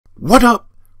What up?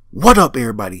 What up,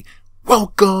 everybody?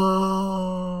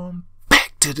 Welcome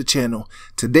back to the channel.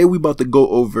 Today we about to go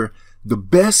over the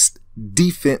best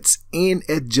defense and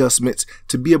adjustments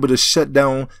to be able to shut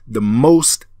down the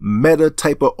most meta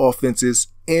type of offenses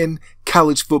in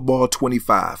college football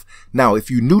 25. Now,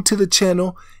 if you're new to the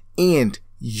channel and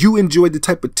you enjoyed the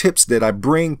type of tips that I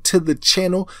bring to the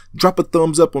channel, drop a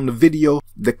thumbs up on the video.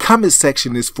 The comment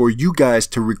section is for you guys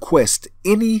to request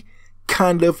any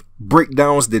kind of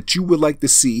breakdowns that you would like to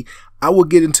see. I will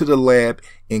get into the lab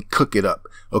and cook it up.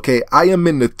 Okay, I am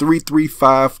in the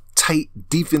 3-3-5 tight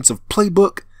defensive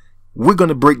playbook. We're going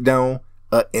to break down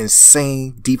an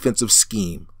insane defensive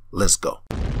scheme. Let's go.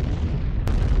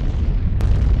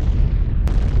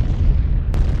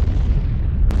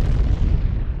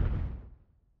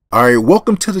 Alright,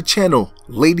 welcome to the channel,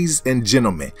 ladies and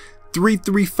gentlemen.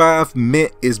 3-3-5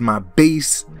 mint is my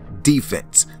base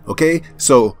defense. Okay,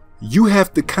 so you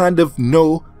have to kind of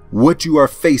know what you are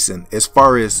facing as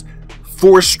far as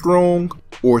 4 strong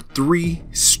or 3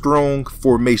 strong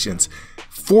formations.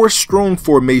 4 strong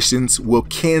formations will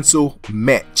cancel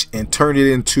match and turn it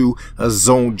into a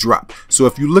zone drop. So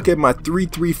if you look at my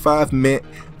 3-3-5 mint,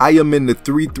 I am in the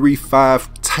 3-3-5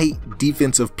 tight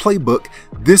defensive playbook.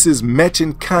 This is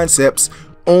matching concepts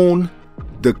on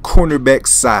the cornerback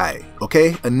side.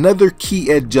 Okay, another key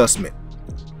adjustment.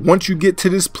 Once you get to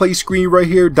this play screen right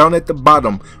here, down at the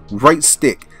bottom, right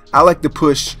stick, I like to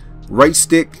push right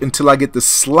stick until I get the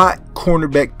slot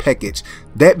cornerback package.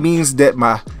 That means that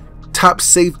my top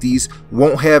safeties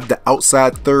won't have the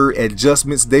outside third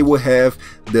adjustments. They will have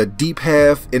the deep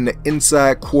half and the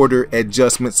inside quarter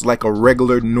adjustments like a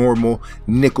regular normal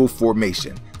nickel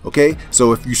formation. Okay,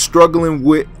 so if you're struggling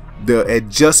with the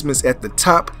adjustments at the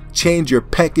top, change your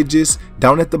packages.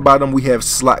 Down at the bottom we have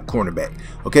slot cornerback.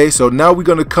 Okay, so now we're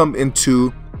going to come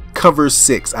into cover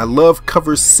 6. I love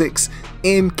cover 6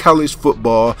 in college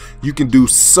football. You can do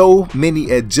so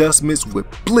many adjustments with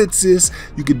blitzes.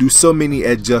 You can do so many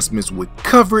adjustments with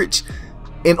coverage,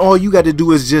 and all you got to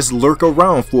do is just lurk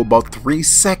around for about 3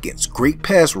 seconds. Great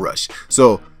pass rush.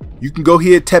 So you can go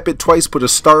here, tap it twice, put a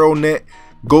star on that,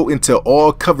 go into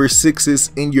all cover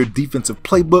 6s in your defensive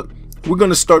playbook. We're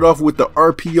going to start off with the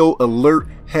RPO alert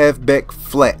halfback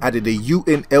flat out of the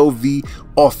UNLV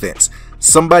offense.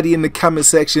 Somebody in the comment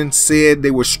section said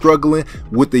they were struggling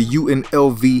with the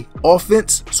UNLV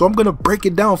offense, so I'm going to break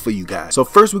it down for you guys. So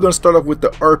first we're going to start off with the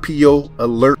RPO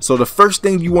alert. So the first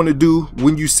thing you want to do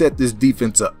when you set this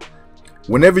defense up,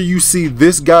 whenever you see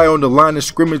this guy on the line of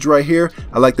scrimmage right here,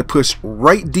 I like to push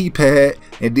right D-pad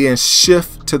and then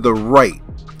shift to the right.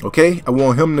 Okay, I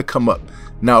want him to come up.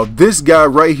 Now this guy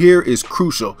right here is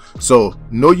crucial, so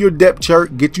know your depth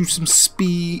chart, get you some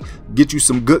speed, get you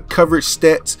some good coverage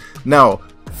stats. Now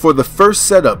for the first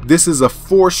setup, this is a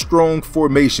 4 strong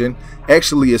formation.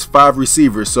 Actually it's 5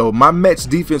 receivers, so my match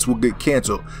defense will get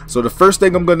canceled. So the first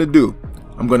thing I'm going to do,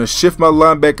 I'm going to shift my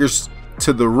linebackers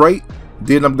to the right.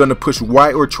 Then I'm going to push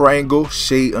Y or triangle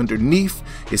shade underneath.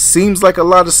 It seems like a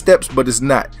lot of steps, but it's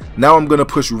not. Now I'm going to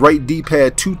push right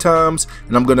D-pad 2 times,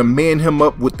 and I'm going to man him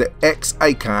up with the X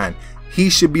icon.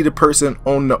 He should be the person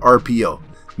on the RPO.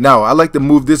 Now I like to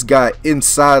move this guy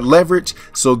inside leverage,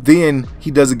 so then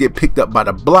he doesn't get picked up by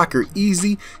the blocker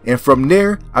easy. And from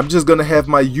there, I'm just going to have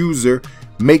my user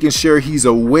making sure he's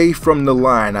away from the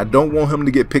line. I don't want him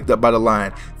to get picked up by the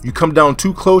line. If you come down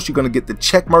too close, you're going to get the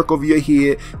check mark over your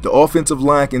head. The offensive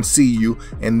line can see you,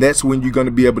 and that's when you're going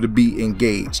to be able to be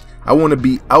engaged. I want to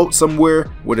be out somewhere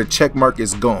where the check mark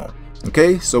is gone.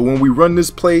 Okay, so when we run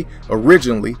this play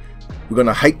originally, we're going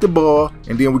to hike the ball,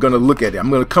 and then we're going to look at it.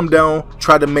 I'm going to come down,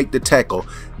 try to make the tackle.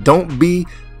 Don't be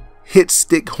hit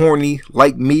stick horny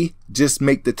like me, just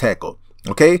make the tackle.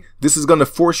 Okay, this is going to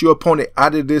force your opponent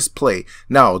out of this play.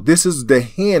 Now this is the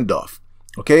handoff.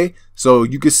 Okay, so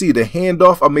you can see the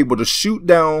handoff, I'm able to shoot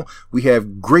down. We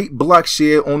have great block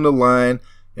shed on the line,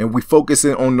 and we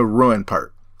focusing on the run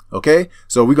part. Okay,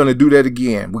 so we're going to do that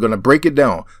again. We're going to break it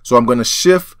down. So I'm going to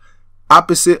shift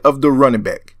opposite of the running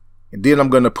back, and then I'm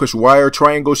going to push wire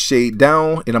triangle shade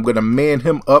down, and I'm going to man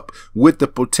him up with the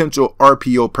potential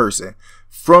RPO person.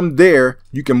 From there,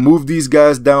 you can move these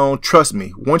guys down. Trust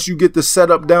me, once you get the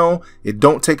setup down, it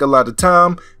don't take a lot of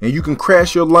time, and you can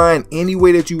crash your line any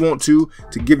way that you want to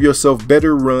give yourself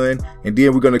better run. And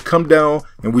then we're going to come down,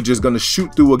 and we're just going to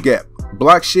shoot through a gap.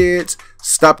 Block sheds,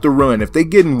 stop the run. If they're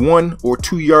getting 1 or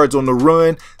 2 yards on the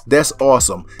run, that's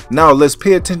awesome. Now let's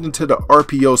pay attention to the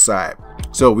RPO side.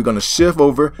 So we're going to shift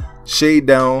over, shade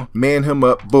down, man him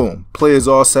up, boom. Play is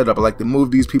all set up. I like to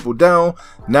move these people down.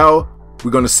 Now we're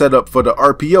going to set up for the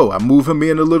RPO. I move him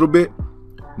in a little bit,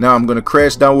 Now I'm going to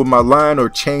crash down with my line or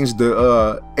change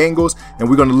the angles, and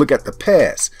we're going to look at the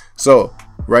pass. So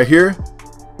right here,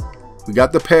 we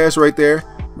got the pass right there.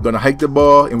 We're going to hike the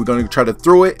ball and we're going to try to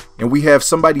throw it, and we have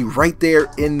somebody right there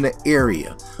in the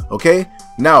area. Okay,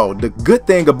 now the good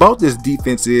thing about this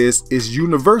defense is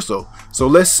universal. So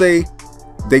let's say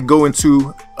they go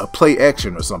into a play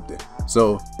action or something.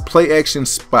 So play action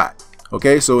spot.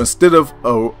 Okay, so instead of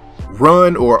a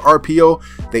run or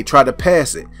RPO, they try to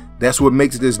pass it. That's what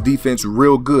makes this defense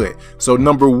real good. So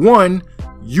number one,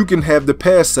 you can have the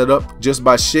pass set up just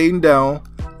by shading down,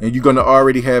 and you're going to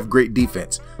already have great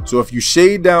defense. So if you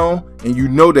shade down and you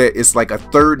know that it's like a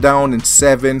 3rd down and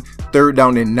 7, 3rd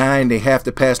down and 9, they have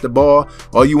to pass the ball,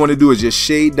 all you want to do is just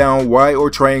shade down Y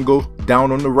or triangle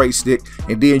down on the right stick,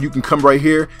 and then you can come right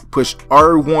here, push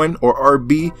R1 or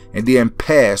RB, and then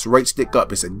pass right stick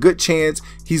up. It's a good chance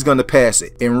he's going to pass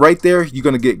it. And right there, you're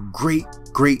going to get great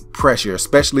pressure,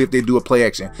 especially if they do a play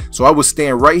action. So I would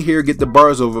stand right here, get the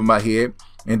bars over my head,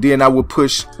 and then I would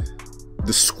push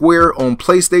the square on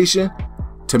PlayStation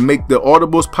to make the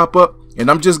audibles pop up, and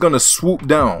I'm just gonna swoop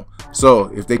down. So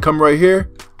if they come right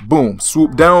here, boom,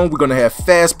 swoop down, we're gonna have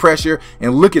fast pressure,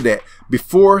 and look at that.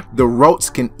 Before the routes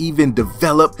can even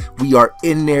develop, we are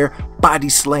in there body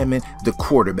slamming the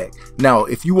quarterback. Now,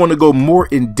 if you want to go more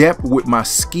in depth with my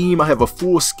scheme, I have a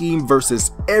full scheme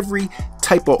versus every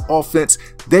type of offense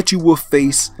that you will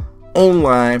face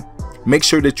online. Make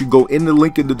sure that you go in the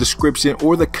link in the description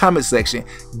or the comment section,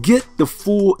 get the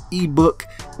full ebook,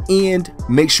 and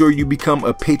make sure you become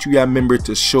a Patreon member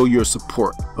to show your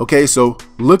support. Okay, so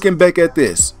looking back at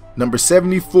this, number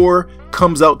 74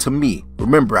 comes out to me.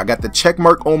 Remember, I got the check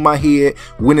mark on my head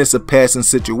when it's a passing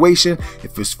situation.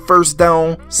 If it's 1st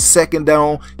down, 2nd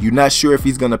down, you're not sure if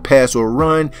he's going to pass or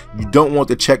run, you don't want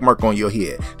the check mark on your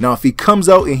head. Now, if he comes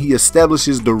out and he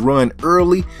establishes the run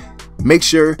early, make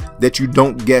sure that you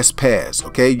don't guess pass.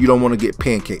 Okay, you don't want to get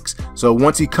pancakes. So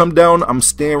once he come down, I'm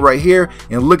staying right here,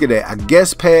 and look at that, I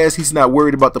guess pass. He's not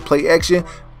worried about the play action.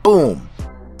 Boom,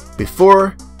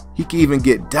 before he can even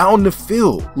get down the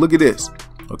field, look at this.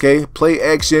 Okay, play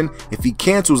action. If he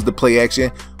cancels the play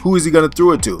action, who is he going to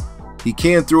throw it to? He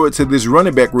can throw it to this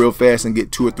running back real fast and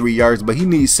get 2 or 3 yards, but he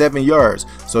needs 7 yards.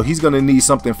 So he's going to need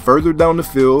something further down the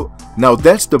field. Now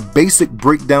that's the basic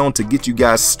breakdown to get you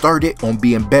guys started on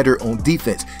being better on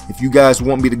defense. If you guys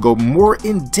want me to go more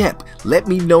in depth, let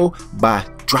me know by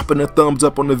dropping a thumbs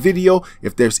up on the video.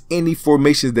 If there's any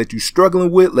formations that you're struggling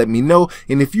with, let me know.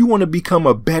 And if you want to become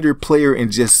a better player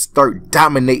and just start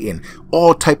dominating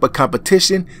all type of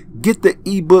competition, get the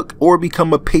ebook or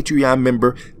become a Patreon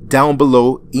member down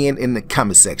below and in the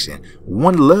comment section.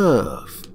 One love.